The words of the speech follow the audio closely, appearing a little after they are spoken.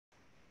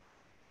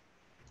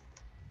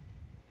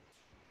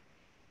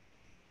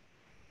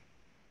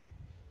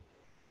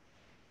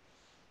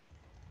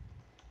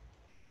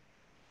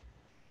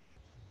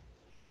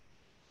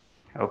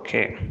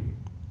Okay.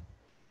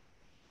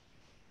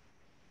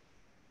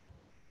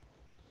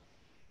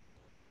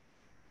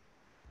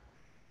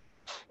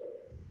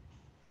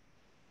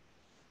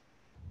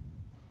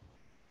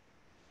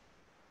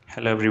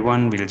 Hello,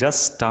 everyone. We'll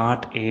just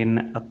start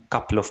in a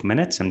couple of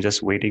minutes. I'm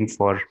just waiting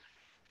for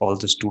all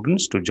the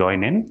students to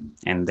join in,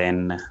 and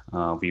then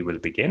we will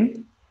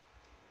begin.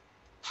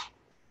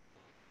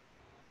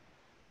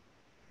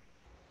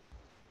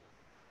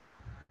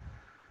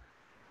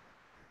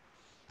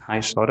 Hi,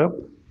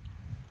 Saurabh.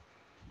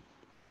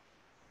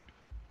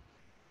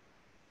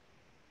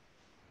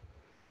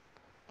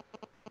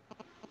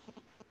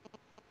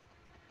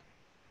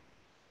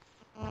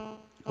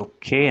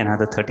 Okay,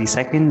 another 30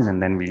 seconds,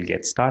 and then we'll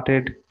get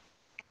started.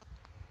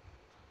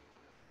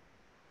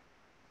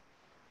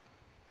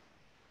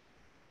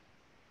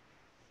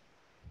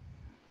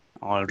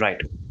 All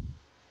right.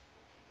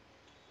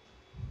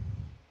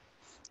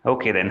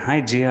 Okay, then.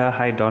 Hi, Jia.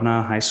 Hi,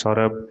 Donna. Hi,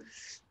 Saurabh.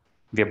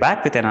 We're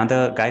back with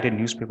another guided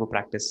newspaper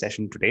practice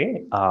session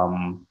today.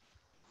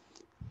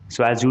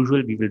 So as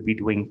usual, we will be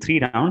doing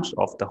 3 rounds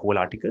of the whole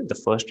article. The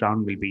first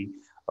round will be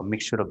a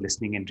mixture of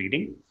listening and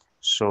reading.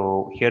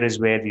 So here is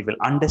where we will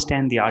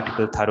understand the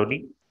article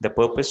thoroughly. The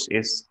purpose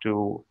is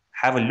to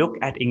have a look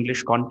at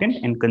English content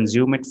and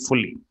consume it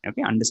fully.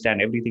 Okay,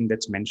 understand everything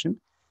that's mentioned.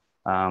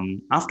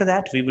 After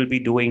that, we will be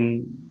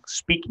doing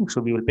speaking. So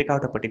we will pick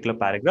out a particular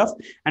paragraph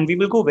and we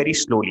will go very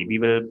slowly. We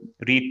will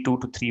read 2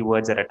 to 3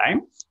 words at a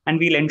time, and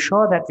we'll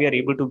ensure that we are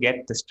able to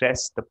get the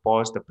stress, the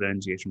pause, the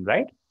pronunciation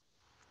right.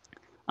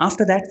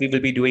 After that, we will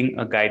be doing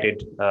a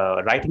guided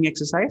writing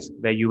exercise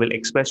where you will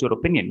express your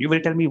opinion. You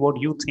will tell me what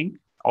you think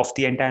of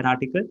the entire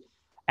article.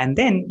 And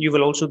then you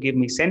will also give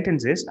me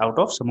sentences out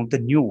of some of the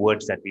new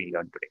words that we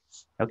learned today.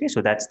 Okay,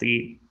 so that's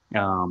the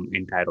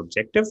entire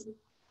objective.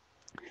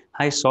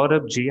 Hi,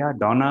 Saurabh, Jia,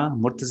 Donna,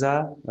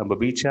 Murtaza,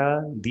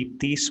 Babicha,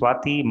 Deepti,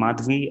 Swati,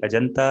 Madhvi,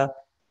 Ajanta,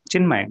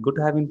 Chinmay. Good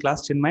to have you in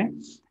class, Chinmay.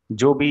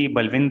 Jobi,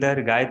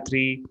 Balvinder,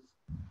 Gayatri.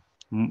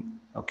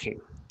 Okay,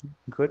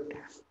 good.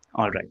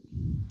 All right.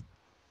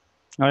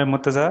 All right,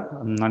 Murtaza,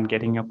 I'm not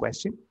getting your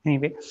question.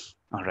 Anyway,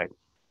 all right.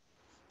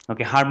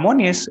 Okay,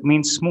 harmonious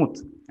means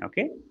smooth.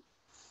 Okay,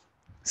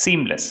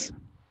 seamless.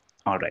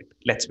 All right,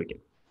 let's begin.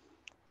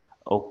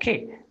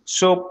 Okay,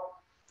 so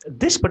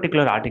this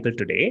particular article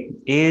today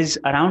is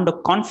around a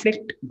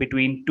conflict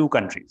between two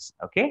countries.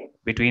 Okay,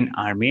 between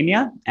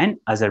Armenia and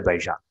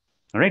Azerbaijan.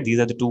 All right, these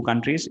are the two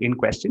countries in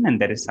question, and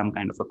there is some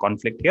kind of a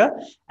conflict here.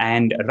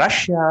 And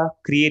Russia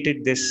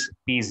created this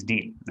peace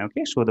deal.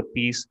 Okay, so the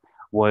peace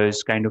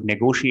was kind of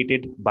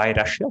negotiated by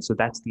Russia. So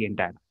that's the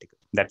entire article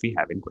that we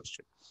have in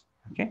question.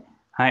 Okay.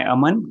 Hi,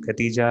 Aman,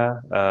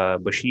 Khatija,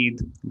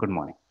 Bashid. Good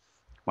morning.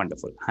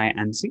 Wonderful. Hi,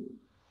 Ansi.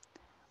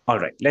 All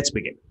right, let's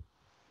begin.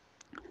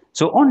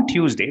 So on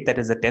Tuesday, that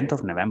is the 10th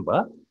of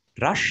November,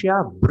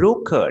 Russia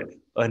brokered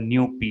a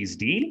new peace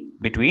deal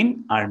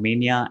between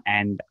Armenia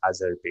and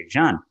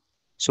Azerbaijan.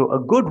 So a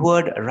good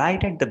word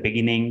right at the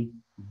beginning,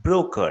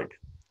 brokered.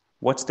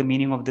 What's the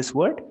meaning of this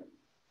word?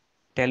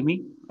 Tell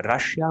me.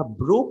 Russia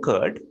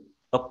brokered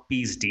a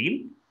peace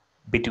deal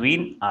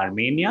between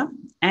Armenia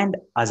and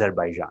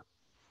Azerbaijan.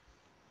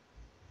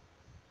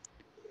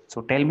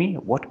 So tell me,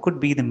 what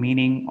could be the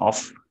meaning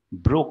of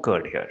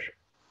brokered here?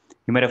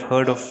 You might have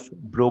heard of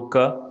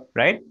broker,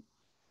 right?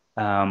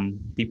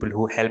 People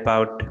who help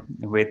out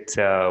with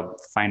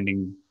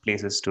finding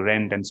places to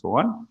rent and so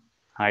on.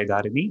 Hi,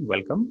 Dharini,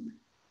 welcome.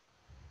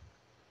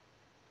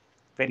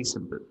 Very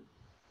simple.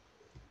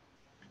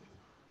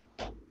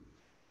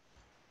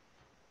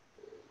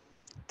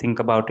 Think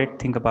about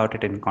it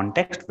in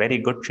context. Very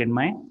good,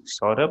 Chinmay,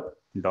 Saurabh,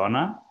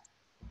 Donna.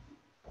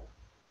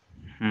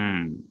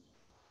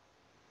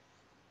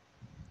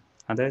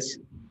 Others,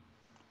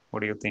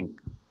 what do you think?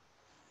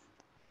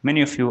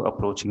 Many of you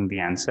approaching the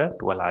answer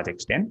to a large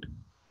extent.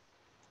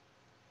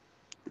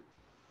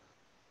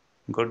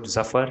 Good,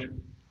 Zafar,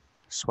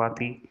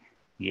 Swati.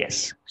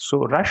 Yes.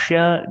 So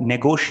Russia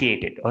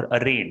negotiated or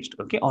arranged,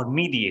 okay, or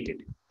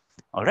mediated.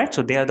 All right.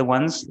 So they are the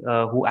ones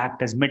who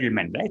act as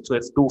middlemen, right? So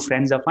if two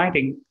friends are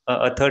fighting,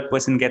 a third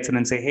person gets in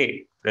and say,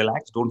 "Hey,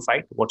 relax, don't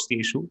fight. What's the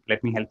issue?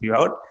 Let me help you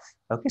out."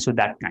 Okay. So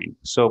that kind.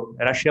 So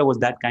Russia was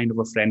that kind of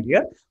a friend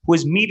here who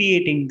is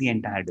mediating the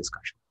entire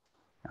discussion.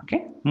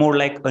 Okay. More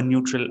like a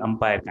neutral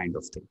umpire kind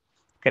of thing.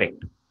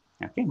 Correct.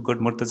 Okay. Good.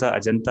 Murtaza,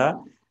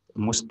 Ajanta,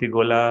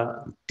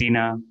 Mustigola,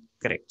 Tina.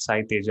 Correct.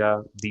 Sai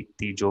Teja,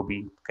 Deepti,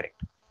 Jobi.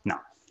 Correct. Now,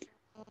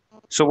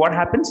 so what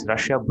happens?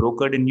 Russia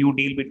brokered a new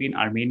deal between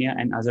Armenia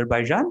and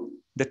Azerbaijan,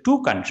 the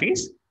two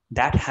countries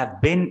that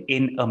have been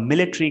in a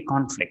military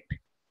conflict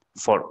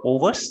for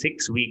over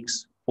 6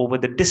 weeks over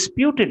the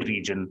disputed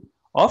region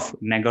of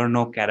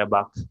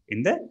Nagorno-Karabakh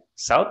in the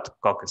South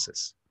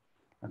Caucasus.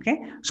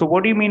 Okay, so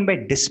what do you mean by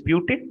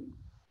disputed?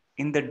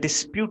 In the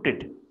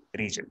disputed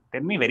region.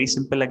 Tell me, very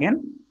simple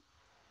again.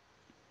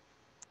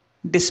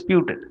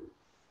 Disputed.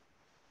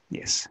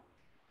 Yes.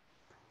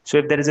 So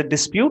if there is a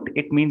dispute,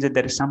 it means that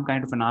there is some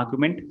kind of an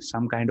argument,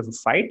 some kind of a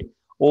fight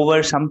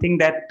over something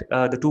that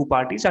the two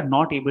parties are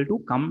not able to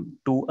come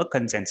to a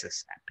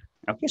consensus at.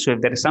 Okay, so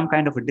if there is some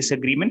kind of a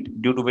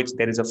disagreement due to which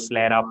there is a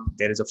flare up,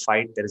 there is a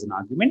fight, there is an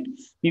argument,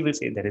 we will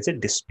say there is a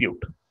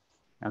dispute.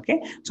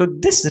 Okay, so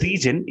this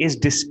region is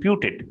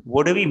disputed.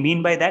 What do we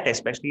mean by that,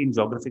 especially in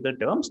geographical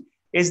terms?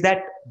 Is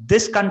that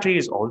this country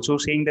is also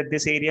saying that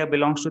this area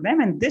belongs to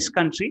them, and this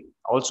country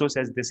also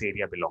says this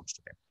area belongs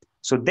to them.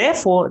 So,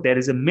 therefore, there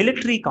is a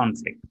military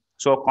conflict.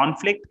 So, a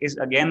conflict is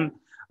again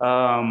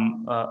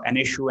an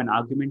issue, an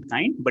argument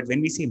kind. But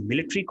when we say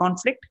military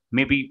conflict,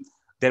 maybe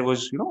there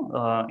was,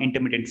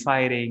 intermittent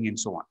firing and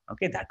so on.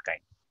 Okay, that kind.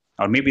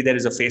 Or maybe there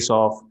is a face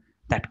off,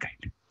 that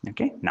kind.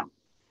 Okay, now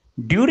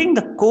during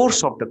the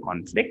course of the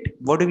conflict,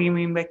 what do we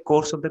mean by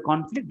course of the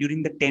conflict?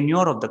 During the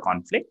tenure of the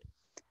conflict,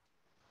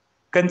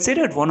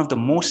 considered one of the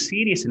most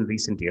serious in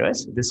recent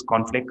years, this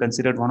conflict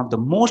considered one of the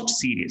most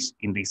serious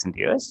in recent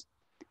years,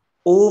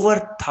 over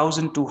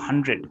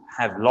 1,200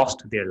 have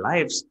lost their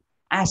lives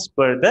as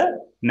per the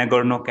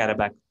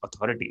Nagorno-Karabakh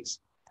authorities,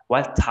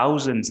 while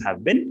thousands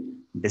have been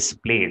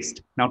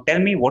displaced. Now tell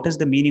me, what is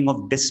the meaning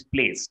of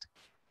displaced?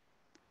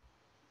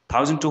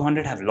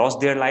 1,200 have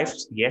lost their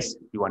lives. Yes,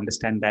 you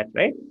understand that,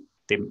 right?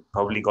 They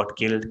probably got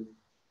killed.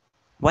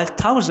 While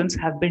thousands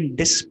have been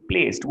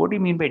displaced. What do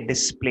you mean by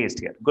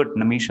displaced here? Good.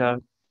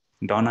 Namisha,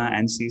 Donna,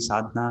 Ansi,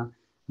 Sadhna,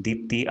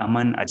 Deepti,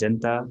 Aman,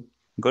 Ajanta.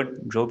 Good.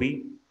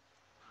 Joby.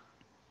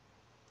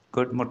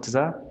 Good.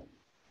 Murtaza.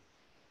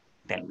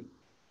 Tell me.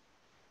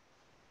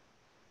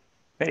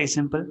 Very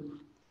simple.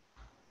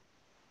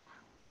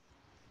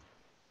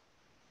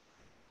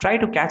 Try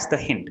to catch the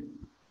hint.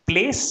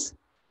 Place,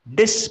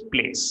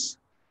 displace.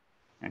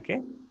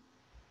 Okay.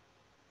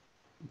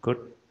 Good.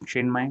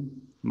 Chinmay,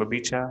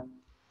 Babicha.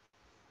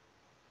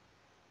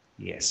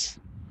 Yes.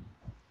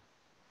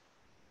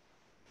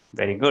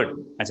 Very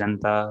good.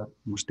 Ajanta,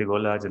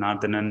 Mustigola,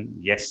 Janardhanan.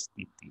 Yes,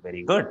 Deepti.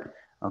 Very good.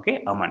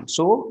 Okay, Aman.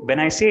 So when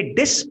I say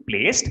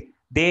displaced,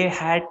 they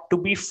had to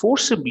be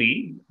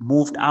forcibly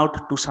moved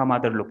out to some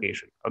other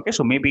location. Okay,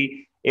 so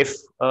maybe if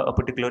a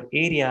particular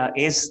area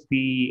is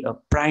the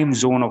prime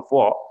zone of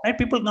war, right,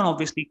 people can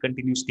obviously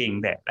continue staying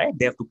there, right?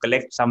 They have to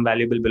collect some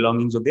valuable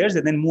belongings of theirs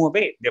and then move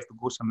away. They have to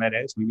go somewhere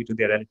else, maybe to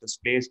their relatives'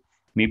 place,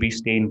 maybe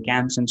stay in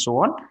camps and so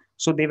on.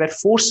 So they were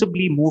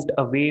forcibly moved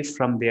away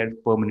from their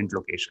permanent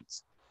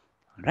locations.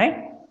 All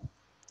right?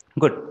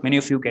 Good. Many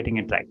of you getting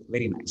it right.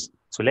 Very nice.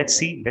 So let's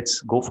see. Let's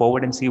go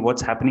forward and see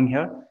what's happening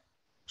here.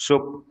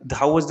 So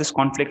how was this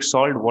conflict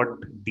solved? What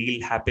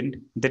deal happened?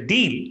 The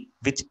deal,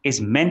 which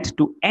is meant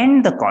to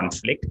end the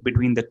conflict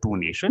between the two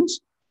nations,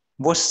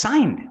 was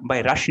signed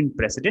by Russian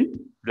President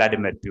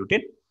Vladimir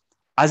Putin,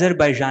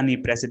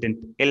 Azerbaijani President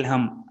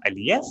Ilham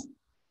Aliyev,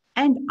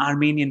 and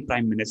Armenian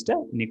Prime Minister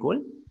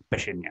Nikol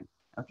Pashinyan.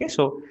 Okay,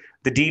 so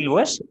the deal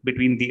was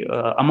between the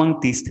among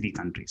these three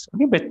countries.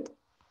 Okay, but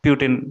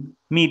Putin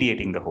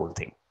mediating the whole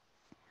thing.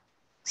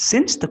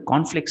 Since the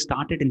conflict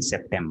started in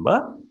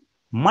September,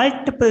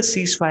 multiple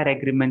ceasefire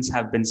agreements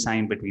have been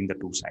signed between the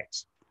two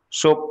sides.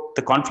 So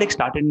the conflict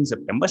started in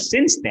September.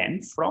 Since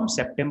then, from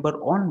September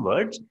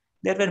onwards,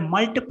 there were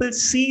multiple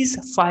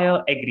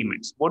ceasefire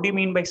agreements. What do you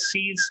mean by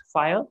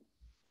ceasefire?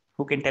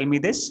 Who can tell me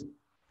this?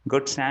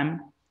 Good,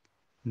 Sam.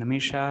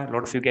 Namisha, a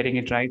lot of you getting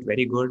it right.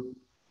 Very good.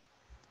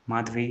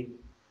 Madhvi.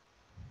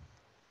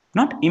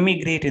 Not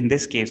immigrate in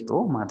this case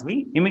though,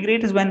 Madhvi.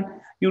 Immigrate is when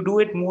you do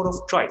it more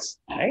of choice,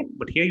 right?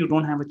 But here you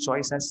don't have a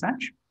choice as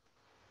such.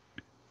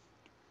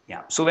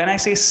 Yeah. So when I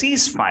say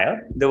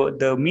ceasefire,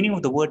 the meaning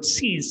of the word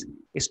cease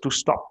is to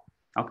stop.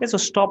 Okay. So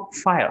stop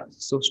fire.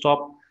 So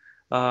stop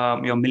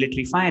your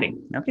military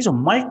firing. Okay. So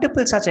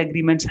multiple such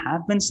agreements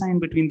have been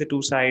signed between the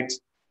two sides,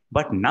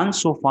 but none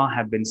so far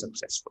have been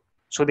successful.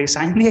 So they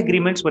sign the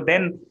agreements, but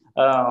then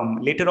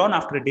later on,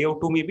 after a day or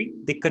two, maybe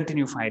they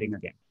continue firing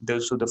again.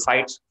 So the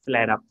fights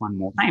flare up one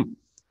more time.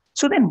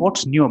 So then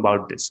what's new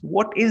about this?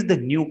 What is the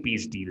new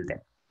peace deal then?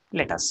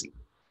 Let us see.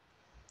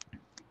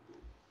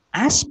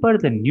 As per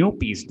the new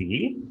peace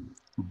deal,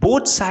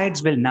 both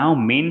sides will now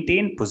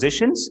maintain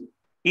positions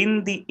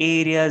in the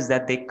areas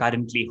that they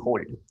currently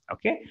hold.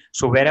 Okay.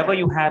 So wherever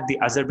you have the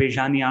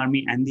Azerbaijani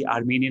army and the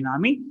Armenian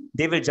army,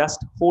 they will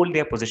just hold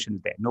their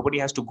positions there. Nobody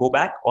has to go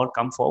back or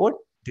come forward.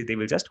 They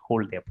will just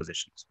hold their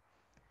positions.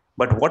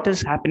 But what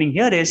is happening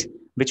here is,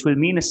 which will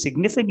mean a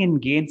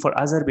significant gain for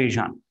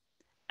Azerbaijan,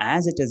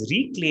 as it has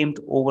reclaimed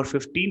over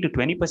 15 to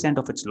 20%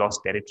 of its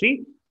lost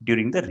territory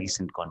during the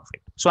recent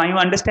conflict. So are you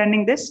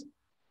understanding this?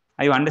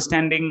 Are you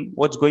understanding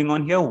what's going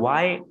on here?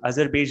 Why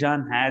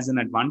Azerbaijan has an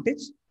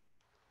advantage?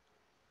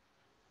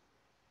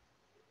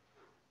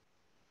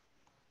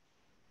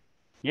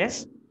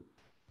 Yes?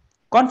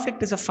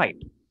 Conflict is a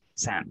fight,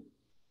 Sam,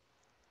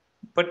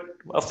 but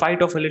a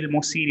fight of a little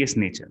more serious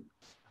nature.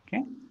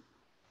 Okay?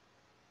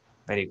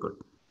 Very good.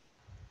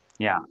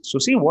 Yeah. So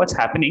see, what's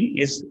happening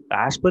is,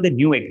 as per the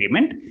new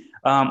agreement,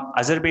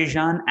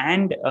 Azerbaijan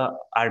and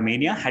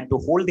Armenia had to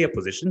hold their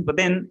position, but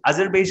then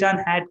Azerbaijan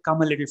had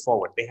come a little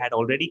forward. They had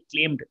already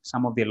claimed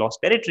some of their lost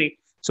territory.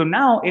 So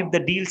now, if the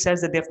deal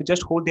says that they have to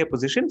just hold their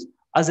positions,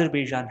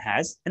 Azerbaijan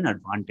has an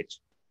advantage.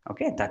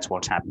 Okay, that's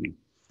what's happening.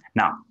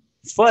 Now,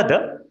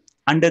 further,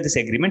 under this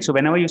agreement. So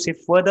whenever you say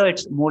further,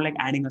 it's more like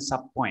adding a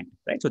sub point,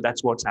 right? So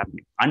that's what's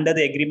happening. Under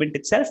the agreement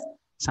itself,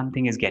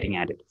 something is getting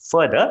added.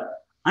 Further,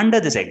 under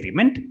this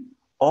agreement,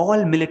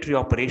 all military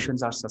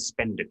operations are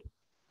suspended.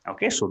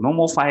 Okay, so no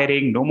more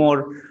firing, no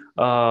more,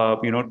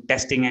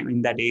 testing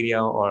in that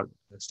area or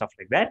stuff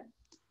like that.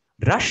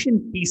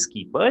 Russian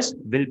peacekeepers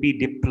will be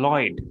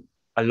deployed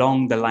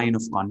along the line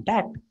of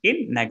contact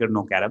in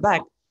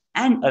Nagorno-Karabakh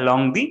and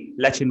along the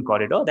Lachin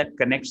corridor that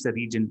connects the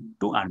region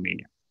to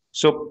Armenia.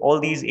 So all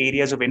these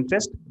areas of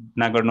interest,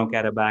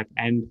 Nagorno-Karabakh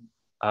and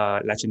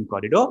Lachin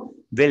corridor,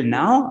 will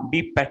now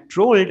be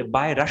patrolled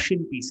by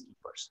Russian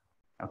peacekeepers.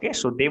 Okay,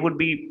 so they would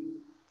be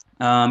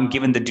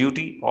given the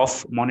duty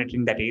of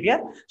monitoring that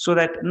area so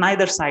that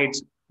neither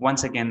sides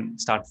once again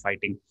start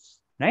fighting,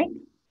 right?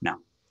 Now,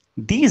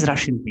 these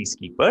Russian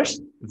peacekeepers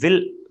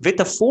will, with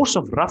a force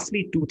of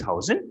roughly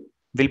 2,000,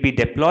 will be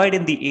deployed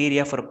in the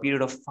area for a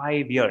period of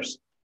 5 years.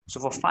 So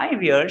for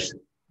 5 years,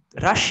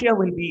 Russia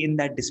will be in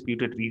that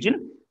disputed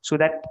region so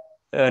that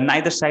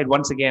neither side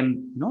once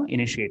again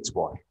initiates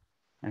war.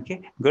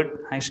 Okay, good.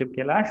 Hi, Shiv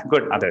Kailash.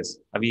 Good. Others.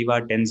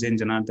 Aviva, Tenzin,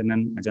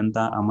 Janardhanan,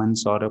 Ajanta, Aman,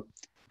 Saurabh.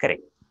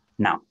 Correct.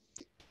 Now,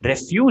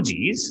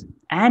 refugees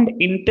and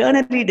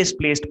internally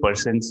displaced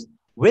persons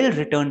will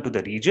return to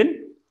the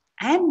region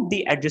and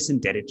the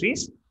adjacent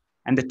territories,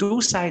 and the two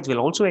sides will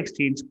also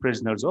exchange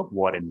prisoners of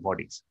war and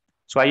bodies.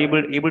 So are you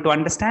able to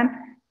understand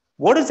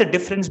what is the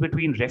difference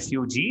between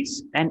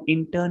refugees and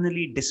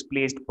internally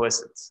displaced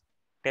persons?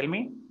 Tell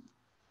me.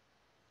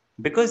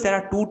 Because there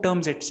are two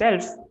terms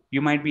itself,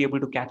 you might be able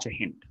to catch a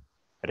hint.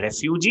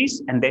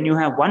 Refugees, and then you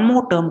have one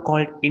more term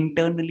called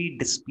internally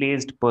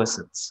displaced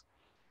persons.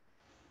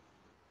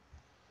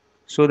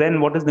 So then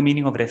what is the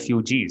meaning of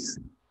refugees?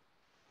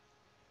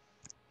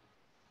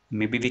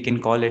 Maybe we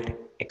can call it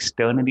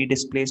externally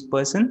displaced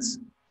persons.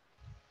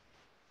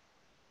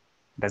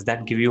 Does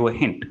that give you a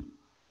hint?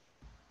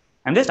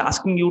 I'm just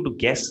asking you to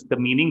guess the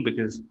meaning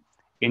because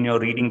in your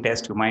reading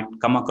test, you might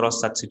come across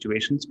such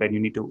situations where you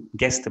need to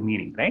guess the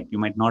meaning, right? You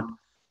might not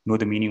know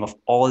the meaning of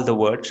all the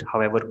words,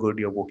 however good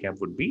your vocab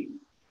would be.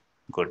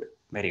 Good,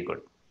 very good.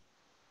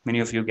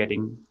 Many of you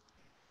getting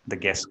the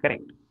guess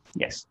correct.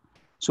 Yes.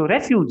 So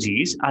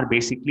refugees are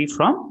basically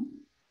from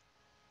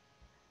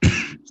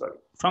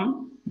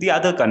the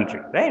other country,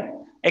 right?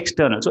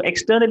 External. So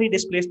externally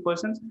displaced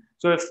persons.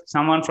 So if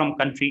someone from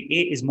country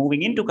A is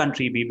moving into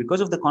country B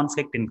because of the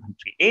conflict in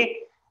country A,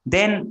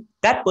 then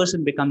that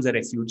person becomes a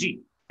refugee,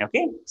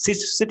 okay?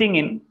 Sitting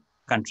in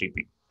country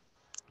B.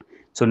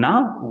 So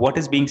now what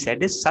is being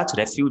said is such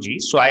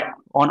refugees. So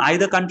on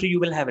either country, you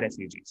will have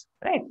refugees,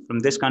 right? From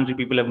this country,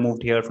 people have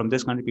moved here. From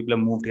this country, people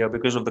have moved here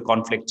because of the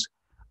conflicts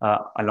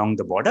along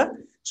the border.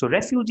 So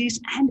refugees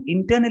and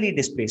internally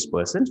displaced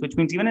persons, which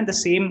means even in the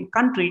same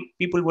country,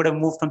 people would have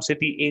moved from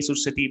city A to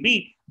city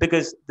B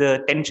because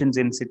the tensions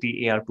in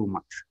city A are too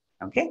much,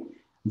 okay?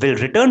 Will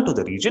return to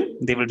the region.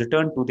 They will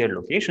return to their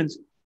locations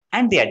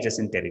and the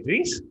adjacent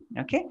territories,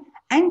 okay?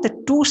 And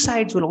the two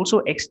sides will also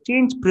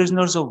exchange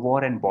prisoners of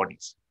war and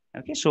bodies.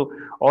 Okay, so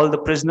all the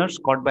prisoners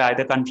caught by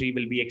either country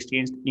will be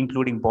exchanged,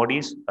 including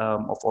bodies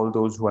of all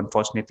those who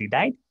unfortunately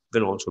died,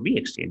 will also be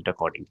exchanged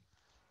accordingly.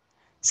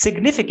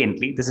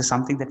 Significantly, this is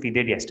something that we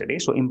did yesterday.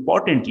 So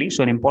importantly,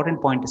 so an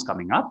important point is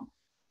coming up.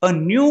 A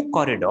new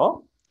corridor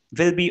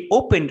will be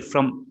opened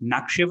from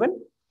Nakhchivan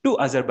to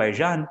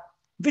Azerbaijan,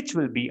 which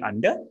will be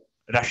under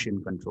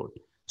Russian control.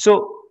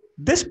 So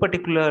this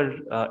particular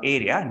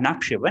area,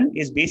 Nakhchivan,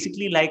 is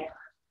basically like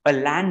a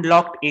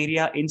landlocked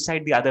area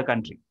inside the other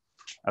country.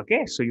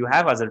 Okay, so you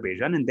have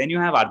Azerbaijan and then you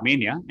have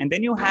Armenia and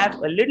then you have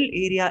a little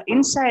area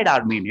inside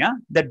Armenia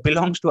that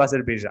belongs to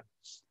Azerbaijan.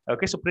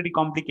 Okay, so pretty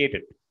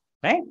complicated,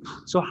 right?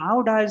 So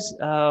how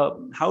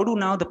do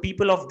now the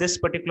people of this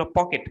particular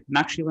pocket,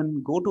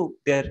 Nakhchivan, go to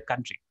their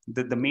country,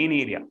 the main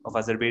area of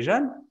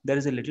Azerbaijan? There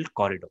is a little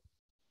corridor.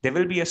 There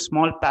will be a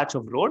small patch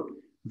of road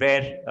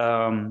where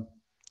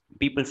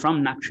people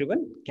from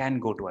Nakhchivan can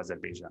go to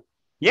Azerbaijan.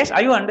 Yes,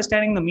 are you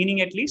understanding the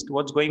meaning at least?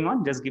 What's going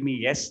on? Just give me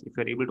yes if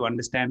you're able to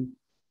understand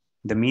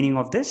the meaning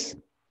of this.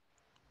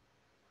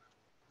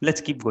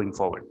 Let's keep going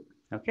forward.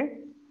 Okay.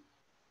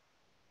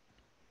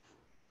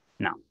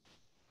 Now,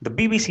 the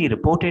BBC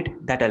reported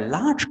that a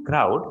large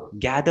crowd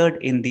gathered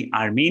in the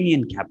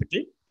Armenian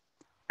capital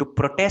to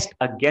protest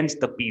against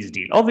the peace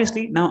deal.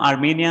 Obviously, now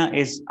Armenia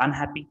is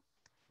unhappy,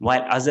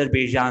 while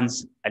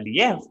Azerbaijan's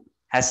Aliyev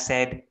has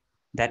said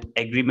that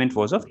agreement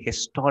was of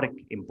historic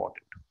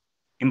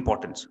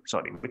importance,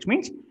 which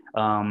means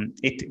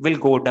it will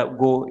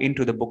go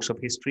into the books of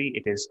history.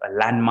 It is a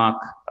landmark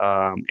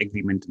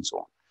agreement and so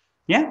on.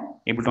 Yeah,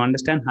 able to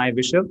understand? Hi,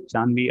 Vishav,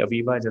 Chanvi,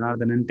 Aviva,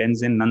 Janardhanan,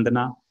 Tenzin,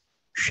 Nandana,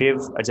 Shiv,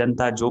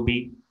 Ajanta,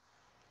 Jobi.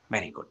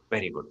 Very good,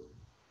 very good.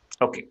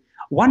 Okay,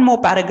 one more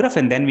paragraph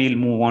and then we'll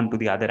move on to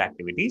the other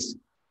activities.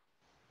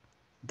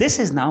 This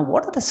is now,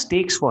 what are the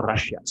stakes for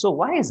Russia? So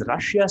why is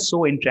Russia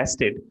so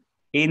interested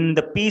in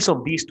the peace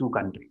of these two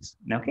countries?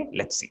 Okay,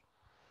 let's see.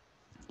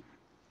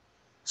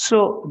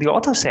 So the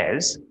author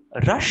says,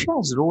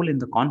 Russia's role in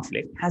the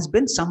conflict has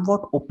been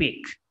somewhat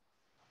opaque.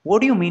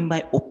 What do you mean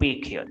by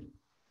opaque here?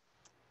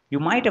 You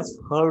might have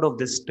heard of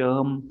this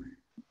term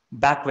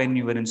back when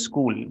you were in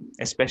school,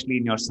 especially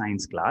in your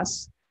science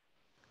class.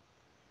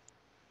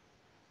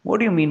 What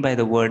do you mean by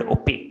the word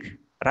opaque?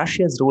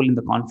 Russia's role in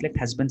the conflict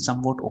has been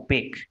somewhat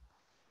opaque.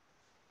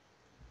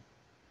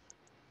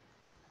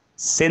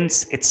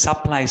 Since it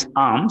supplies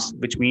arms,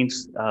 which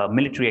means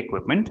military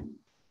equipment,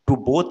 to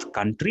both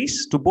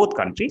countries,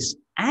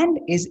 and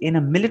is in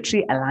a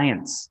military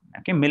alliance,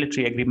 okay,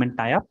 military agreement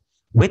tie-up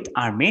with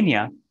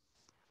Armenia,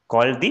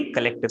 called the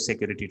Collective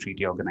Security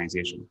Treaty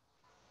Organization.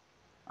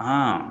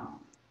 Ah,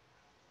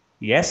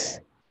 yes,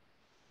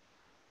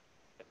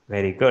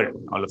 very good,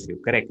 all of you,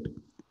 correct.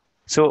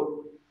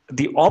 So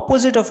the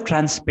opposite of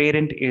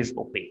transparent is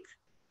opaque.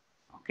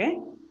 Okay,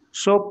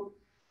 so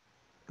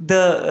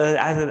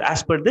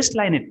as per this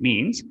line, it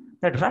means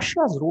that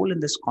Russia's role in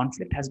this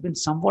conflict has been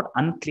somewhat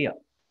unclear.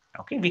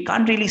 Okay, we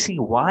can't really see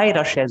why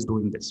Russia is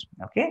doing this.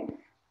 Okay,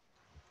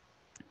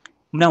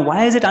 now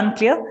why is it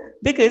unclear?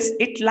 Because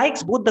it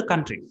likes both the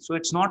countries, so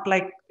it's not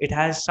like it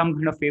has some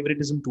kind of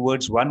favoritism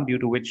towards one due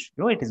to which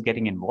it is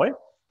getting involved.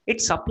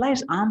 It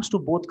supplies arms to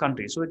both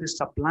countries, so it is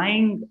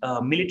supplying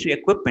military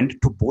equipment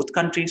to both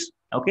countries.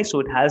 Okay, so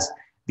it has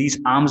these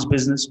arms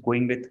business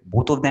going with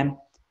both of them,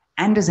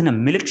 and is in a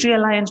military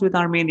alliance with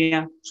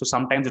Armenia. So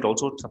sometimes it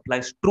also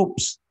supplies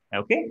troops,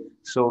 okay,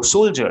 so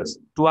soldiers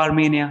to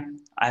Armenia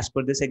as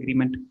per this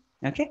agreement.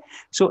 Okay,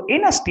 so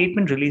in a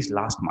statement released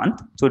last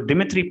month, so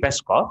Dmitry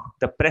Peskov,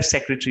 the press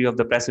secretary of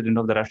the president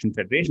of the Russian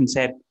Federation,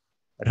 said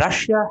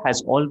Russia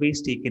has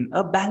always taken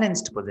a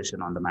balanced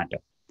position on the matter.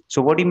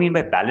 So what do you mean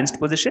by balanced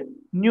position?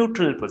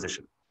 Neutral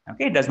position.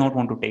 Okay, it does not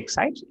want to take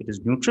sides. It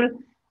is neutral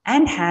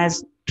and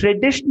has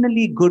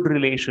traditionally good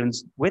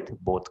relations with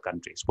both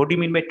countries. What do you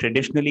mean by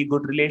traditionally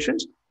good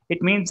relations?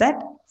 It means that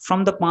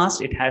from the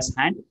past, it has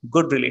had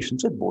good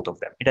relations with both of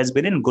them. It has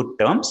been in good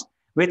terms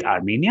with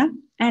Armenia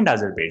and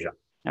Azerbaijan.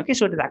 Okay,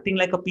 so it is acting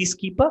like a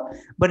peacekeeper,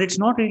 but it's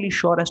not really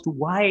sure as to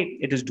why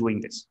it is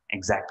doing this.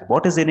 Exactly.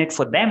 What is in it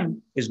for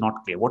them is not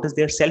clear. What is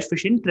their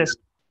selfish interest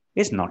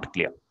is not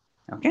clear.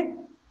 Okay,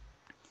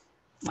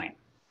 fine.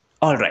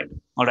 All right.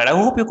 All right.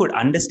 I hope you could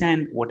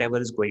understand whatever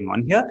is going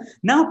on here.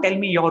 Now tell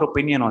me your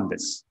opinion on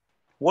this.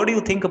 What do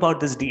you think about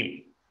this deal?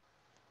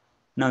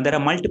 Now, there are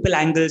multiple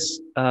angles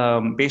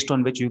based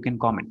on which you can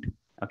comment.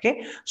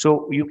 Okay.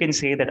 So you can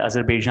say that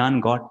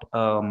Azerbaijan got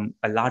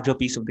a larger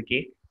piece of the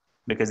cake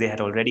because they had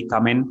already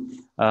come in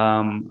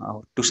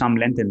to some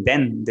length and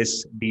then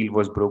this deal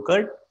was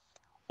brokered.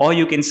 Or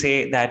you can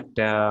say that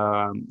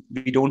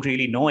we don't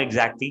really know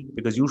exactly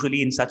because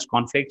usually in such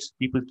conflicts,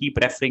 people keep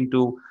referring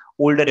to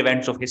older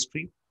events of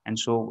history. And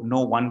so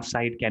no one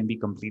side can be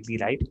completely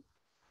right.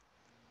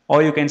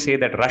 Or you can say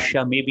that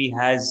Russia maybe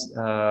has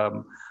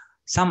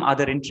some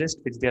other interest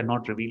which they are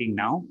not revealing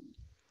now.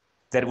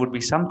 There would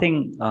be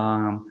something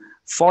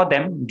for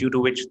them due to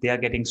which they are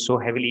getting so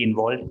heavily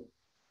involved.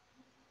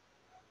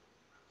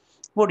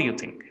 What do you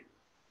think?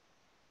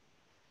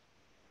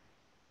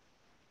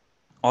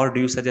 Or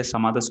do you suggest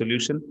some other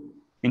solution?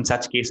 In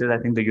such cases, I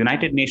think the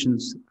United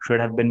Nations should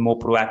have been more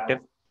proactive.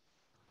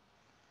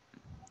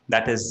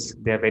 That is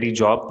their very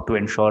job to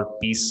ensure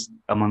peace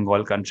among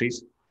all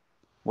countries.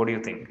 What do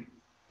you think?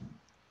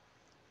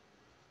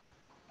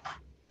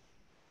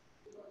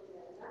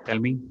 Tell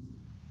me.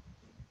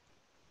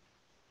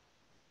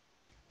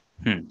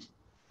 Hmm.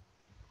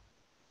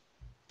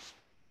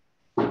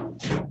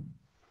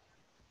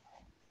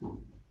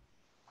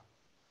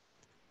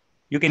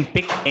 You can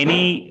pick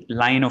any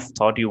line of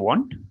thought you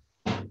want.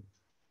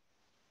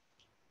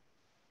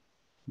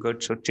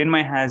 Good. So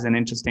Chinmay has an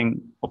interesting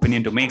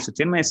opinion to make. So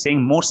Chinmay is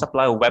saying more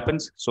supply of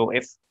weapons. So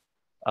if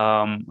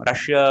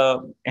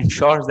Russia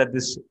ensures that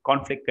this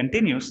conflict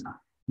continues,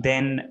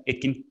 then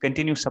it can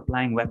continue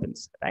supplying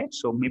weapons, right?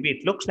 So maybe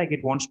it looks like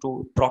it wants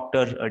to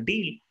proctor a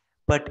deal,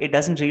 but it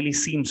doesn't really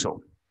seem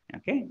so.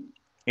 Okay,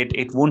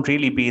 it won't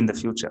really be in the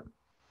future.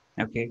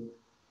 Okay,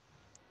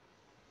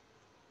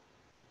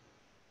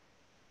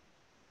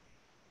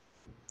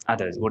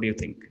 others, what do you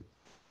think?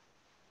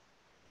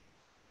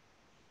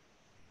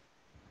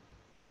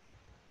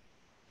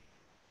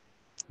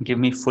 Give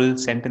me full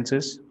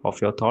sentences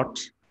of your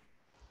thoughts.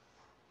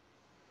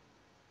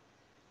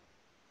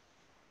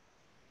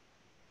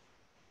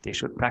 They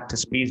should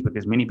practice peace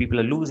because many people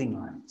are losing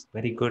lives.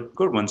 Very good,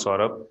 good one,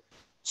 Saurabh.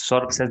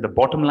 Saurabh says the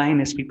bottom line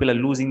is people are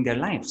losing their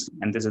lives,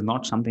 and this is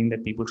not something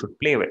that people should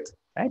play with,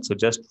 right? So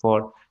just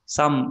for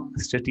some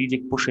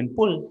strategic push and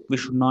pull, we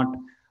should not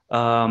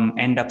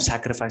end up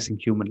sacrificing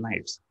human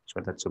lives. So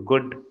that's a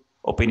good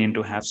opinion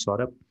to have,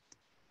 Saurabh.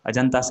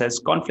 Ajanta says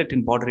conflict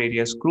in border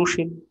areas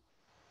crucial.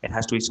 It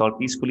has to be solved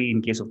peacefully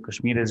in case of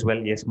Kashmir as well.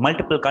 Yes,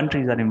 multiple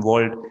countries are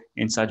involved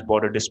in such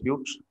border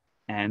disputes,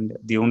 and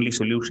the only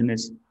solution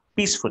is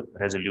peaceful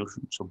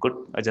resolution. So good,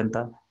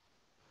 Ajanta,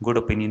 good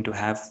opinion to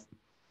have.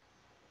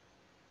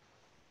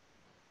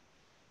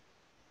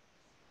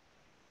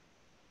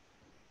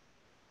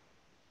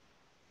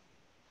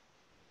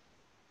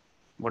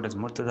 What does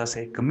Murtaza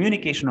say?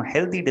 Communication or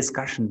healthy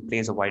discussion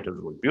plays a vital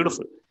role.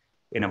 Beautiful.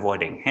 in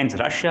avoiding. Hence,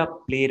 Russia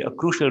played a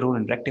crucial role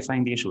in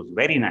rectifying the issues.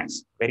 Very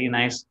nice, very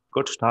nice.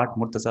 Good start,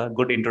 Murtaza.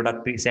 Good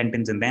introductory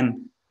sentence, and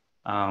then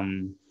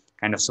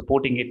kind of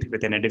supporting it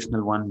with an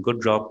additional one.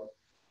 Good job.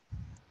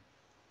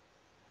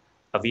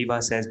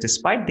 Aviva says,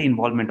 despite the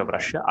involvement of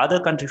Russia, other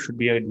countries should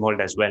be involved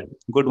as well.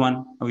 Good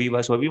one,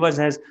 Aviva. So Aviva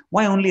says,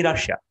 why only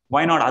Russia?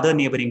 Why not other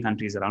neighboring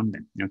countries around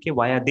them? Okay,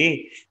 why are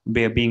they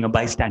being a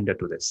bystander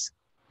to this?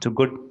 So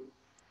good,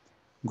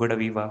 good,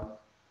 Aviva.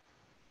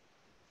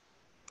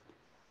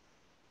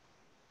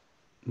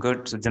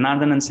 Good. So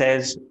Janardhanan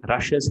says,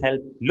 Russia's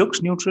help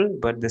looks neutral,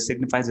 but this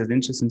signifies its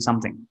interest in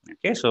something.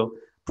 Okay, so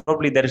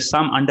probably there is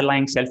some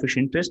underlying selfish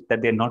interest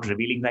that they're not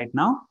revealing right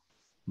now,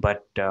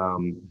 but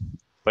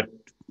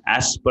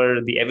as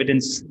per the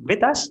evidence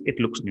with us, it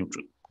looks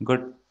neutral.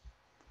 Good.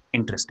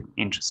 Interesting.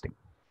 Interesting.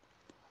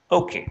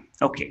 Okay.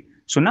 Okay.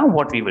 So now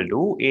what we will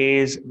do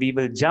is we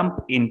will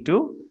jump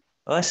into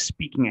a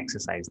speaking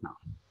exercise now.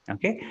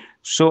 Okay.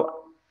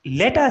 So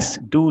let us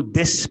do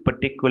this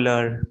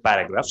particular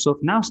paragraph. So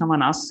if now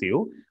someone asks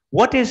you,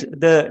 what is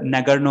the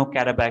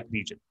Nagorno-Karabakh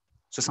region?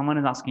 So someone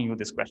is asking you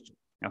this question.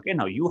 Okay.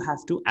 Now you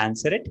have to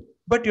answer it,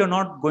 but you're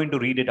not going to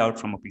read it out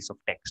from a piece of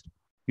text.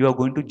 You are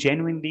going to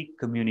genuinely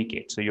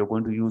communicate. So you're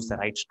going to use the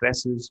right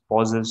stresses,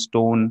 pauses,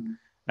 tone,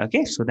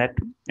 okay, so that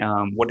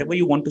whatever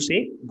you want to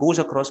say goes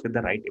across with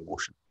the right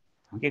emotion.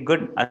 Okay,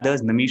 good.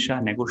 Others,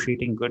 Namisha,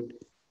 negotiating, good.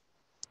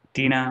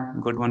 Tina,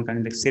 good one. Kind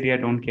of like Syria,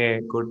 don't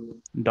care, good.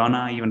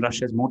 Donna, even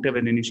Russia's motive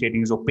in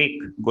initiating is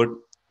opaque, good.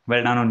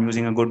 Well done on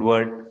using a good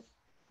word.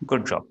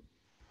 Good job.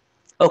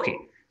 Okay,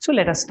 so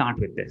let us start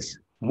with this.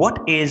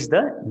 What is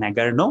the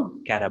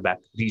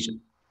Nagorno-Karabakh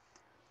region?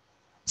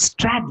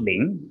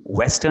 Straddling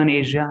Western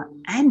Asia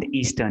and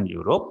Eastern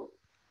Europe,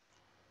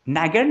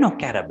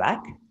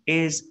 Nagorno-Karabakh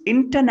is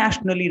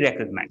internationally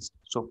recognized.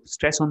 So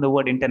stress on the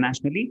word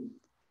internationally.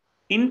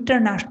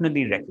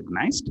 Internationally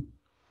recognized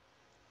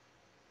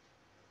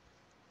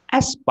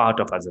as part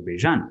of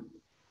Azerbaijan.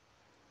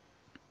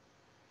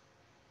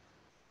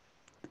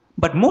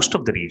 But most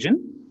of the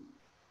region,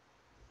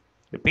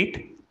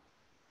 repeat,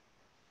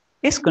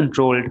 is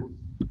controlled,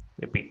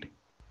 repeat,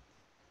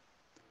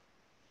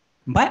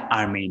 by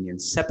Armenian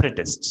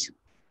separatists.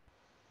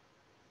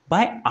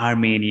 By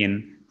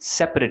Armenian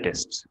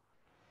separatists.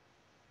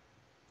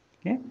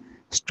 Okay.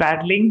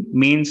 Straddling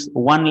means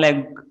one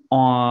leg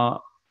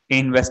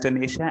in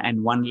Western Asia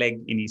and one leg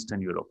in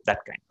Eastern Europe, that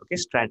kind. Okay,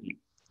 straddling.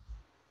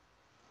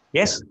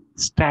 Yes,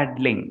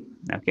 straddling.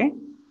 Okay,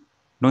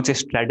 don't say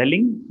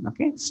straddling.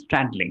 Okay,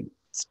 straddling.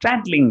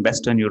 Straddling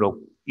Western Europe,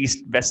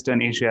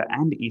 Western Asia,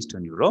 and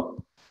Eastern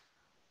Europe.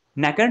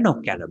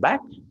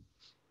 Nagorno-Karabakh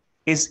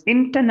is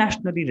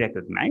internationally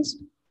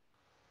recognized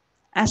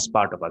as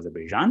part of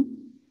Azerbaijan,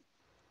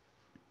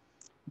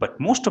 but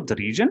most of the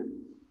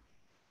region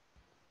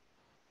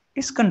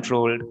is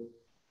controlled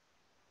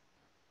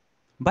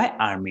by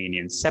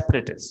Armenian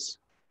separatists.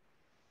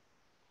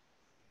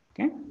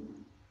 Okay.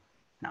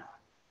 Now,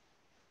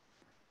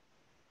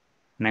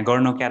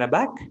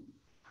 Nagorno-Karabakh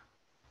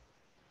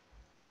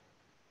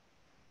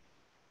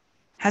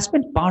has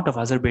been part of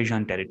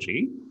Azerbaijan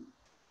territory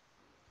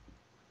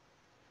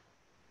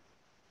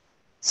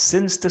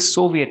since the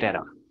Soviet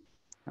era.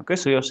 Okay,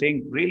 so you're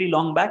saying really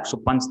long back, so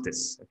punch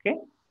this. Okay,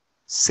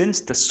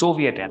 since the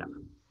Soviet era.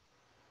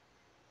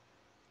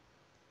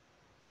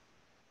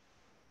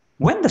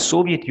 When the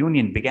Soviet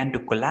Union began to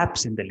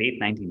collapse in the late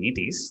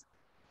 1980s,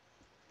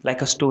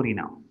 like a story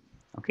now,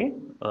 okay,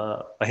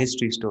 a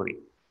history story.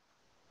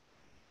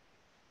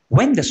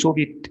 When the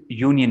Soviet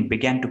Union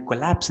began to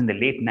collapse in the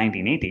late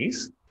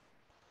 1980s,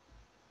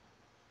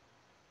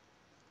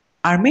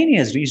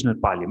 Armenia's regional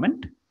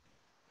parliament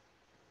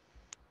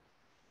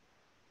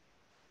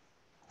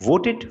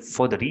voted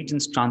for the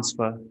region's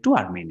transfer to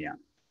Armenia.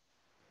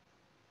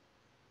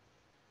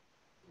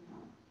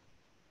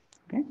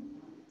 Okay.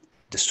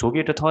 The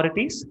Soviet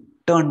authorities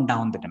turned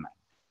down the demand.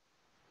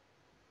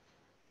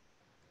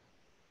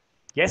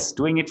 Yes,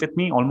 doing it with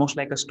me, almost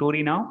like a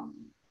story now.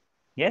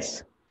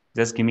 Yes,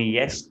 just give me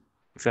yes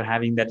if you're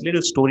having that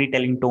little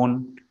storytelling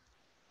tone.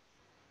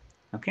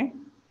 Okay,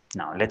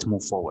 now let's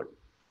move forward.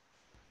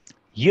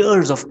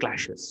 Years of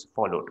clashes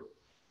followed.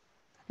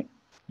 Okay.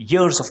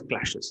 Years of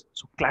clashes.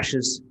 So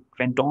clashes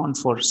went on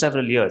for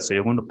several years. So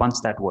you're going to punch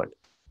that word.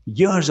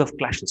 Years of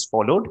clashes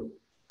followed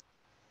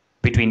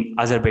between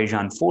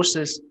Azerbaijan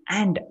forces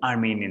and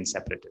Armenian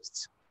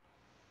separatists.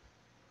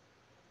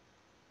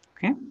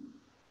 Okay.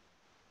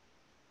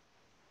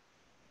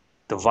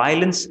 The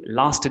violence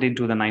lasted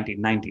into the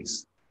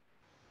 1990s,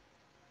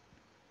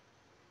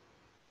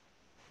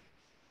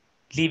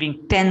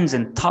 leaving tens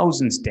and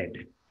thousands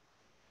dead.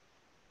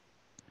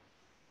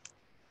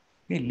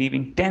 Okay,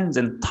 leaving tens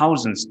and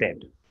thousands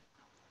dead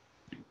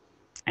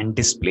and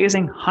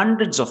displacing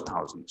hundreds of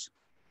thousands.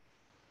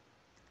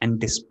 And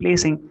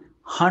displacing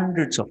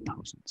hundreds of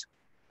thousands.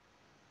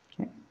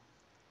 Okay.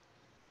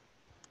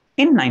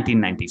 In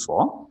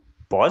 1994,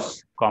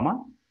 pause,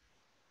 comma,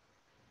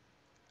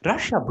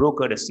 Russia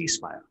brokered a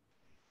ceasefire.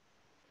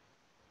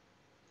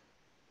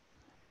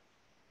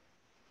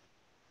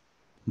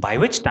 By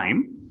which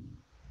time,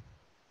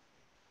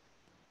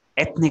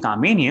 ethnic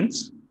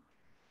Armenians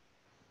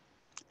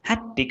had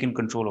taken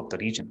control of the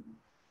region.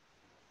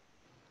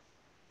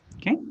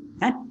 Okay,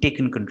 had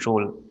taken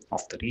control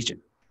of the region.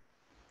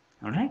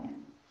 All right.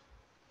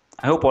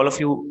 I hope all of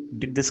you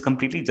did this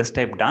completely. Just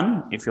type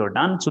done if you're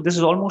done. So this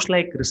is almost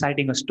like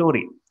reciting a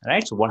story,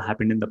 right? So what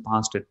happened in the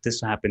past, if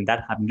this happened,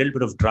 that happened, a little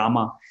bit of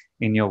drama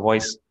in your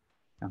voice.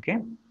 Okay.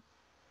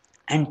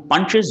 And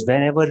punches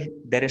wherever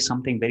there is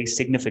something very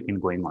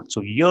significant going on.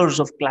 So years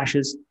of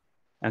clashes.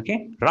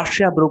 Okay.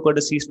 Russia brokered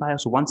a ceasefire.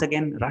 So once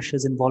again,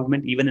 Russia's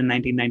involvement, even in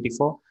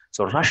 1994.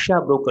 So Russia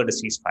brokered a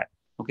ceasefire.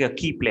 Okay. A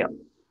key player.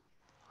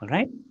 All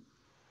right.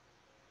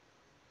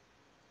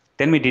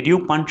 Tell me, did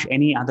you punch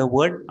any other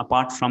word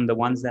apart from the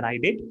ones that I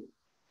did?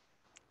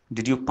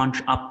 Did you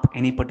punch up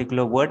any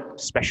particular word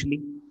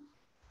specially?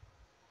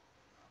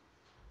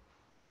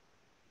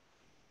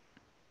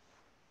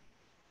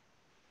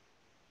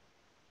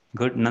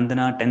 Good.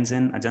 Nandana,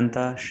 Tenzin,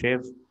 Ajanta,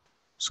 Shiv,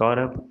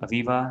 Saurabh,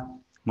 Aviva,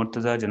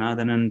 Murtaza,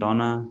 Janardhanan,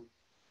 Donna,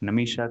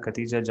 Namisha,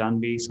 Khatija,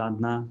 Janvi,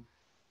 Sadhna,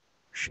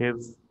 Shiv,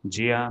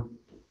 Jia.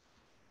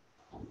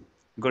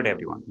 Good,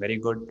 everyone. Very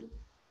good.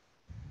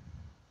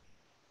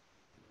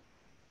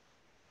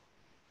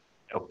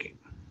 Okay.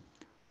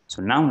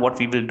 So now what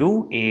we will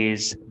do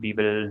is we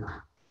will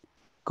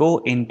go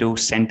into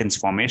sentence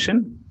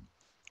formation.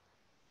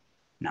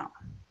 Now,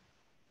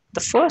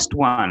 the first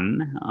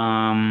one,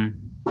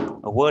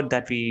 a word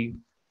that we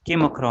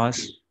came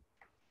across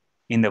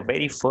in the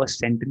very first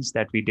sentence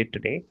that we did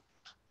today.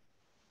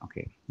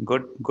 Okay,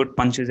 good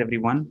punches,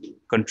 everyone.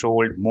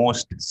 Controlled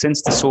most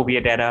since the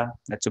Soviet era.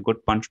 That's a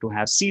good punch to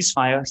have.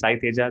 Ceasefire,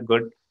 Saiteja,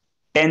 good.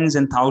 Tens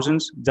and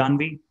thousands,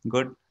 Janvi,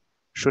 good.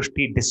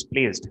 Shushti,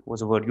 displaced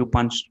was a word you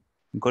punched.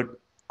 Good,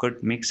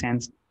 makes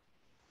sense.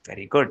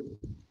 Very good.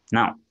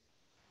 Now,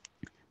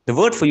 the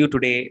word for you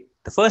today,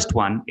 the first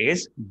one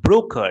is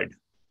brokered.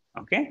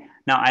 Okay.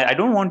 Now, I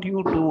don't want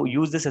you to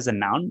use this as a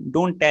noun.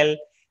 Don't tell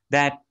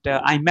that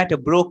I met a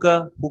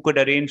broker who could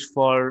arrange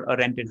for a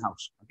rented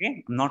house.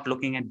 Okay. I'm not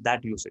looking at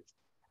that usage.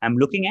 I'm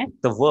looking at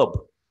the verb.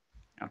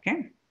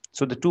 Okay.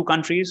 So the two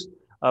countries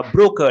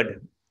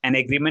brokered an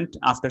agreement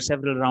after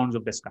several rounds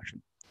of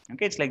discussion.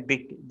 Okay. It's like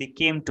they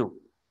came to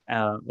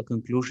a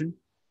conclusion.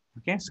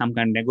 Okay. Some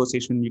kind of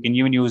negotiation. You can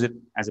even use it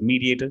as a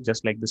mediator,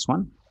 just like this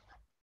one.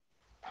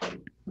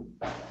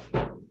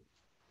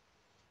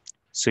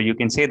 So you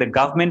can say the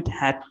government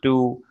had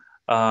to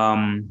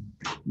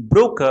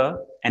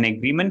broker an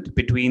agreement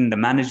between the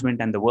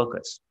management and the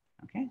workers.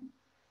 Okay.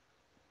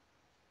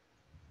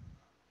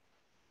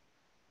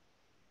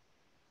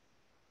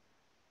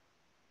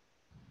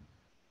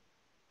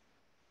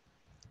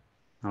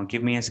 Now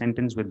give me a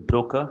sentence with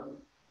broker.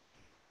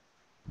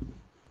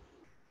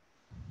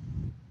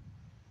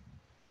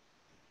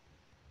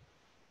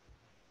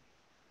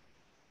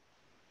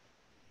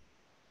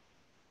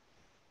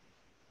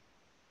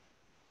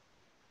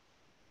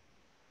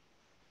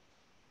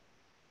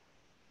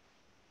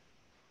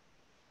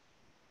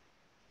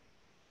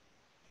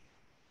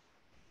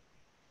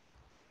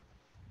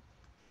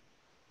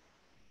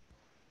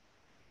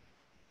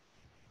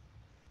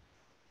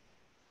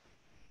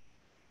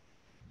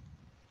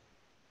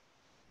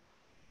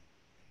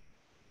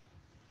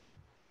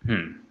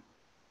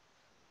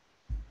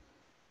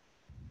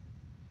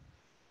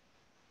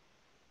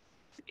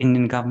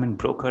 Indian government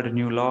brokered a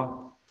new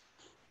law.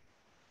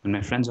 When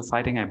my friends were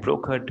fighting, I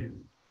brokered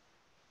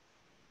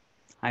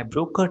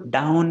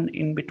down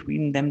in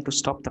between them to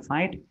stop the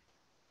fight.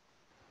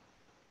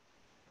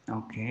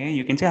 Okay,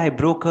 you can say I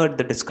brokered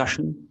the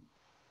discussion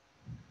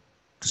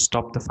to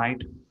stop the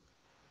fight.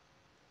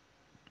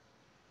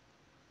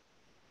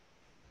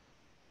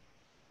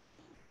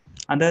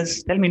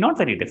 Others, tell me, not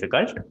very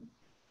difficult.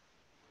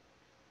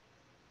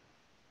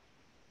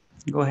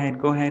 Go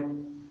ahead.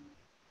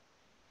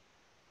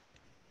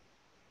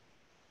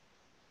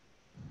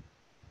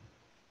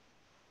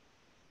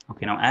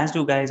 Okay, now as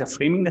you guys are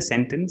framing the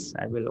sentence,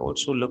 I will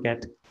also look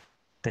at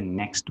the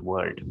next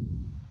word.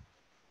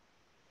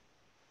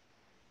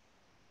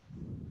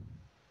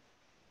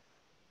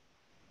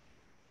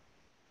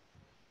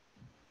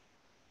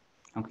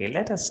 Okay,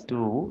 let us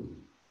do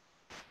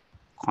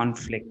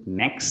conflict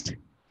next.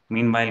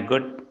 Meanwhile,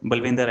 good,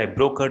 Balvinder, I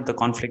brokered the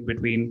conflict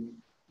between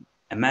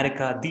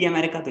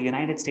the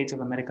United States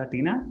of America,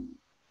 Tina.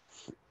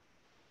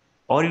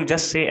 Or you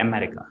just say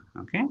America,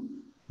 okay?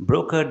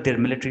 Brokered their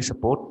military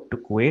support to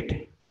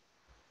Kuwait.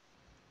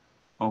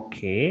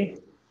 Okay.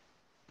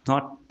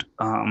 Not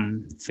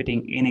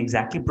fitting in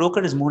exactly.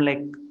 Brokered is more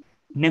like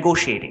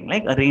negotiating,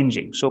 like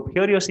arranging. So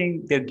here you're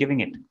saying they're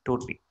giving it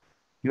totally.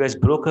 US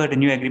brokered a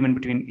new agreement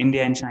between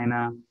India and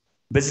China.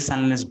 Business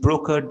analysts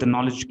brokered the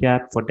knowledge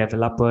gap for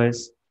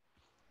developers.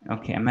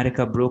 Okay,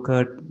 America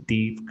brokered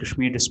the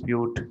Kashmir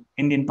dispute.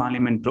 Indian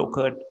Parliament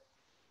brokered.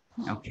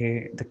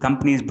 Okay, the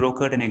companies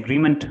brokered an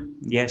agreement.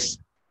 Yes,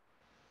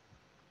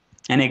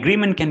 an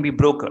agreement can be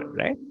brokered,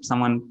 right?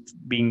 Someone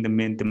being the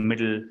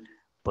middle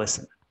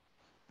person.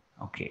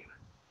 Okay.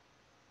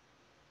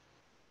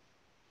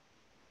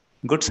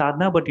 Good,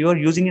 Sadhna, but you're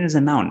using it as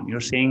a noun.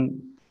 You're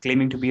saying,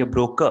 claiming to be a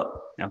broker.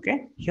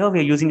 Okay, here we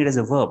are using it as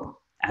a verb,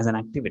 as an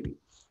activity.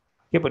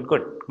 Okay, but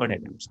good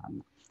attempt,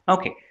 Sadhana.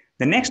 Okay,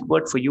 the next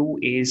word for you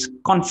is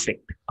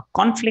conflict. A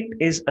conflict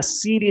is a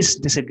serious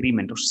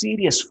disagreement or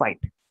serious fight.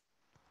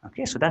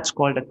 Okay, so that's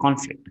called a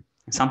conflict,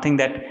 something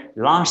that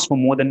lasts for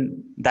more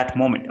than that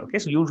moment. Okay,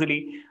 so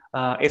usually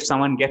if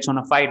someone gets on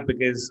a fight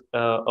because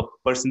a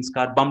person's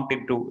car bumped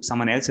into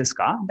someone else's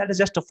car, that is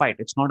just a fight.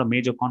 It's not a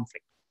major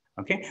conflict.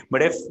 Okay,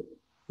 but if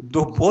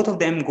both of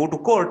them go to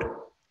court,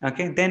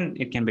 okay, then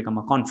it can become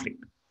a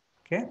conflict.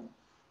 Okay.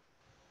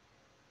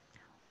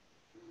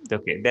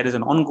 Okay, there is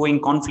an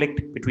ongoing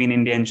conflict between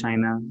India and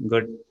China.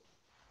 Good.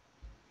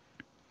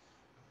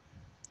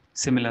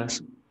 Similar,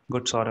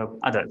 good sort of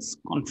others.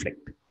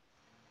 Conflict.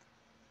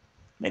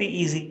 Very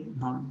easy,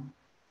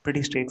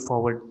 pretty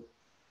straightforward.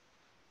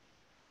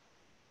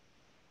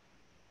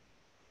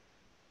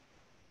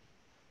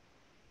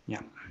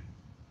 Yeah.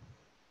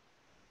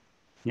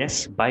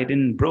 Yes,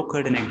 Biden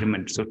brokered an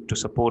agreement so to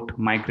support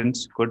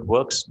migrants. Good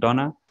works,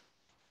 Donna.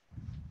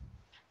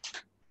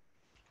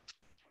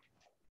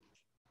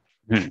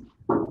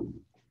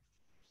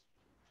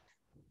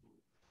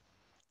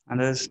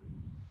 Others.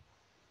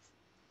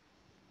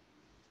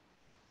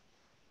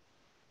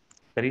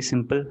 Very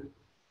simple.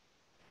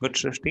 Good,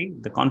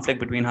 Srishti. The conflict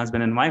between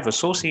husband and wife was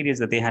so serious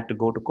that they had to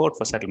go to court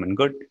for settlement.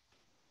 Good.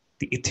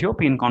 The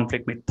Ethiopian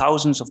conflict made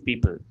thousands of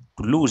people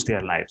to lose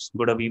their lives.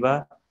 Good,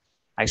 Aviva.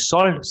 I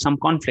solved some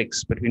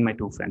conflicts between my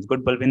two friends.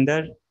 Good,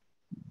 Balvinder.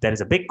 There is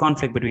a big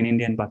conflict between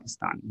India and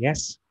Pakistan.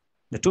 Yes.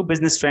 The two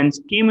business friends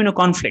came into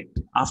conflict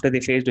after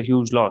they faced a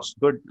huge loss.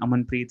 Good,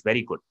 Amanpreet.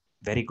 Very good.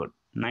 Very good.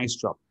 Nice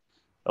job.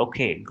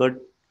 Okay, good.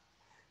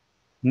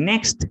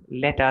 Next,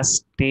 let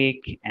us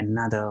take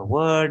another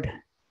word.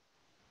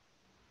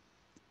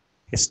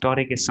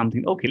 Historic is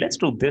something. Okay, let's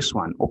do this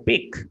one.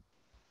 Opaque.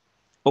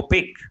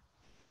 Opaque.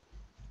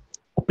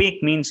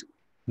 Opaque means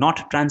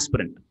not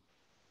transparent.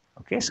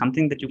 Okay,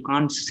 something that you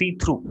can't see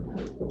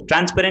through.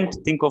 Transparent,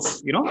 think of,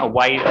 a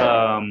white,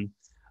 um,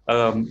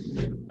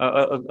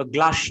 a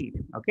glass sheet.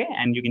 Okay,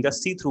 and you can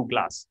just see through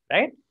glass,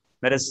 right?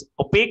 Whereas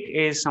opaque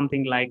is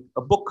something like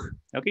a book.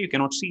 Okay, you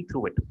cannot see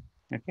through it.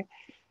 Okay,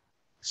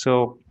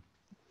 so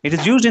it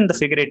is used in the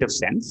figurative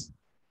sense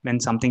when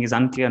something is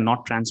unclear,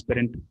 not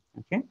transparent.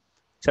 Okay,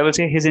 so I will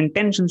say his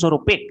intentions are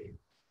opaque.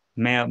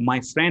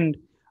 My friend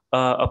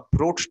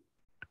approached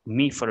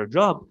me for a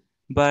job,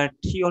 but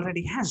he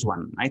already has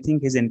one. I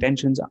think his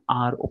intentions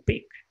are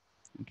opaque.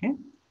 Okay,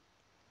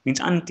 means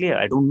unclear.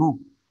 I don't know.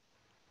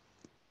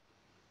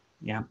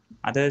 Yeah.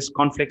 Others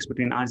conflicts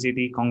between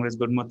RJD, Congress,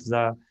 Good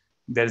Murtaza.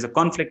 There is a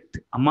conflict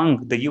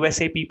among the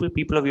USA people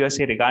of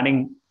USA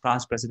regarding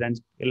past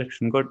president's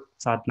election. Good,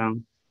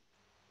 Satnam.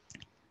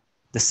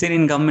 The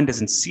Syrian government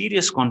is in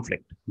serious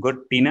conflict. Good,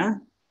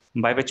 Tina.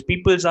 By which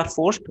peoples are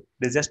forced.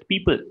 There's just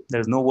people.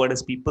 There's no word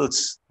as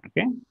peoples.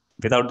 Okay,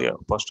 without the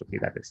apostrophe,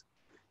 that is.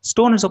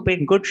 Stone is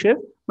opaque. Good, Shiv.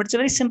 But it's a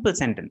very simple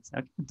sentence.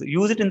 Okay?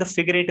 Use it in the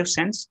figurative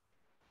sense.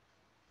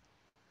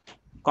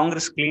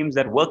 Congress claims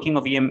that working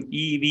of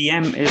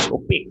EVM is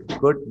opaque.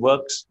 Good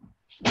works.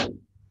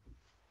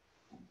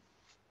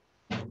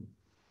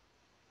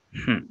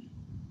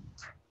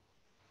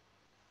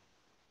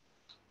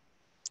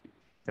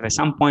 There were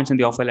some points in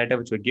the offer letter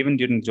which were given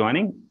during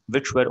joining,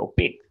 which were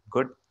opaque.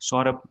 Good.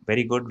 Saurabh,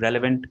 very good,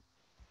 relevant.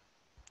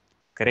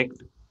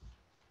 Correct.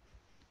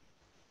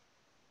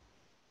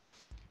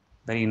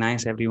 Very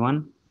nice,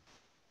 everyone.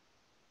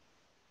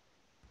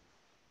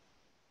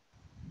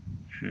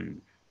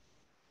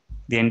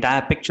 The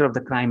entire picture of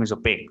the crime is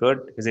opaque. Good.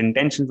 His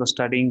intentions for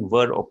studying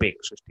were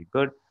opaque. Srishti,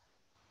 good.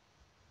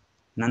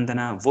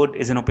 Nandana, wood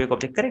is an opaque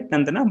object. Correct,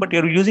 Nandana, but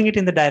you're using it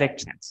in the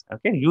direct sense.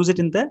 Okay, use it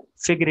in the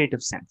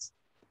figurative sense.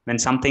 When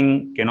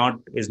something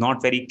is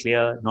not very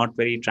clear, not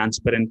very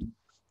transparent.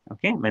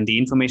 Okay, when the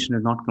information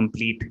is not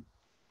complete.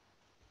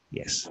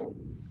 Yes,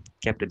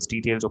 kept its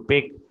details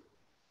opaque.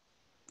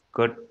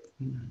 Good.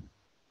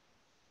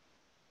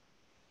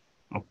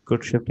 Oh,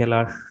 good, Shiv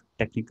Kailash.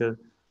 Technical.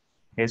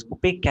 His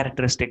opaque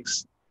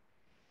characteristics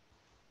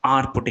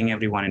are putting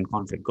everyone in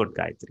conflict. Good,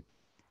 Gayatri.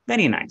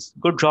 Very nice.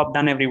 Good job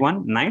done,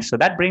 everyone. Nice. So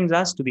that brings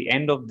us to the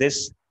end of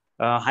this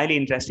highly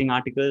interesting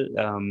article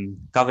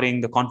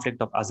covering the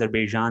conflict of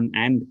Azerbaijan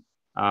and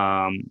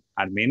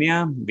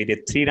Armenia. We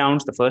did 3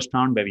 rounds. The first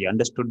round where we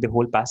understood the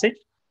whole passage.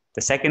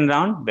 The second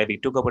round where we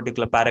took a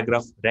particular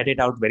paragraph, read it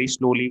out very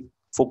slowly,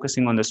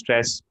 focusing on the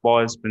stress,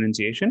 pause,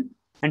 pronunciation.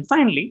 And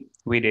finally,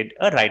 we did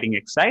a writing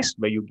exercise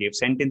where you gave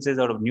sentences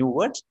out of new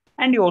words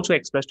and you also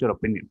expressed your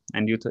opinion.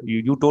 And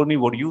you told me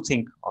what you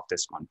think of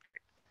this conflict.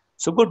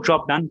 So good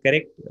job done,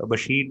 correct?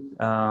 Bashir,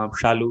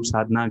 Shalu,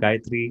 Sadhna,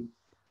 Gayatri,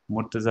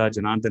 Murtaza,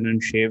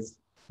 Janardhanan, Shiv.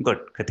 Good,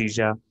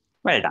 Khatija.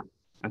 Well done.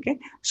 Okay.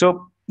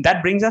 So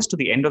that brings us to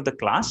the end of the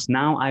class.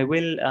 Now I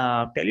will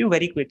tell you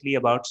very quickly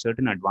about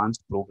certain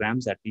advanced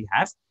programs that we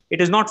have.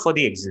 It is not for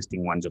the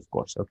existing ones, of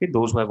course. Okay.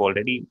 Those who have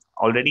already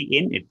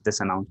in it,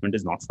 this announcement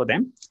is not for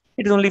them.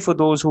 It is only for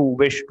those who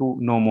wish to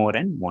know more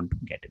and want to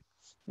get it.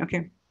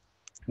 Okay.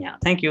 Yeah.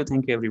 Thank you.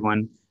 Thank you,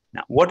 everyone.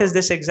 Now, what is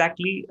this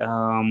exactly?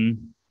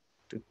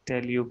 To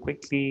tell you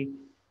quickly,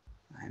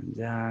 I'm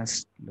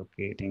just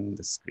locating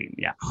the screen.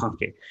 Yeah,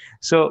 okay.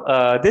 So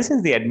this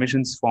is the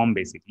admissions form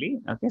basically.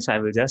 Okay, so I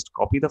will just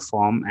copy the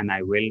form and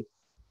I will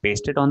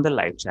paste it on the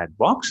live chat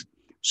box.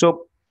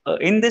 So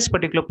in this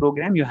particular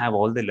program, you have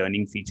all the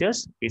learning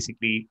features,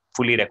 basically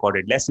fully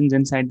recorded lessons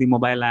inside the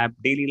mobile app,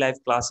 daily live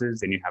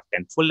classes, then you have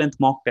 10 full-length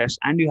mock tests,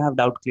 and you have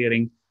doubt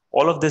clearing.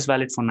 All of this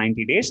valid for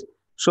 90 days.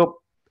 So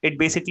it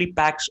basically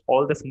packs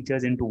all the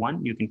features into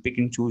one. You can pick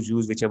and choose,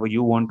 use whichever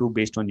you want to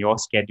based on your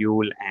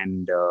schedule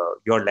and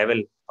your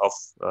level of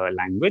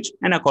language,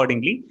 and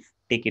accordingly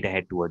take it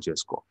ahead towards your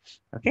score.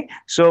 Okay,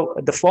 so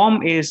the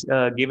form is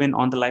given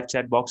on the live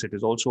chat box. It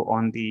is also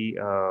on the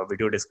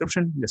video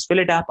description. Just fill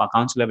it up. Our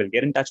counselor will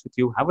get in touch with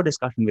you, have a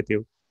discussion with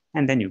you,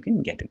 and then you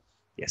can get in.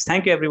 Yes,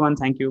 thank you everyone.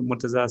 Thank you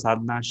Murtaza,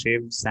 Sadhna,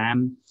 Shiv,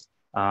 Sam,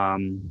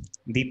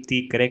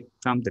 Deepthi, correct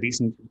from the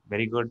recent,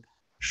 very good.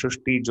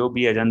 Shushti,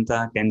 Joby,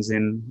 Ajanta,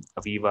 Tenzin,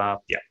 Aviva,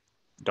 yeah,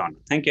 Don.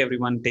 Thank you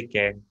everyone. Take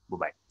care. Bye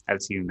bye. I'll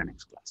see you in the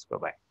next class. Bye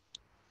bye.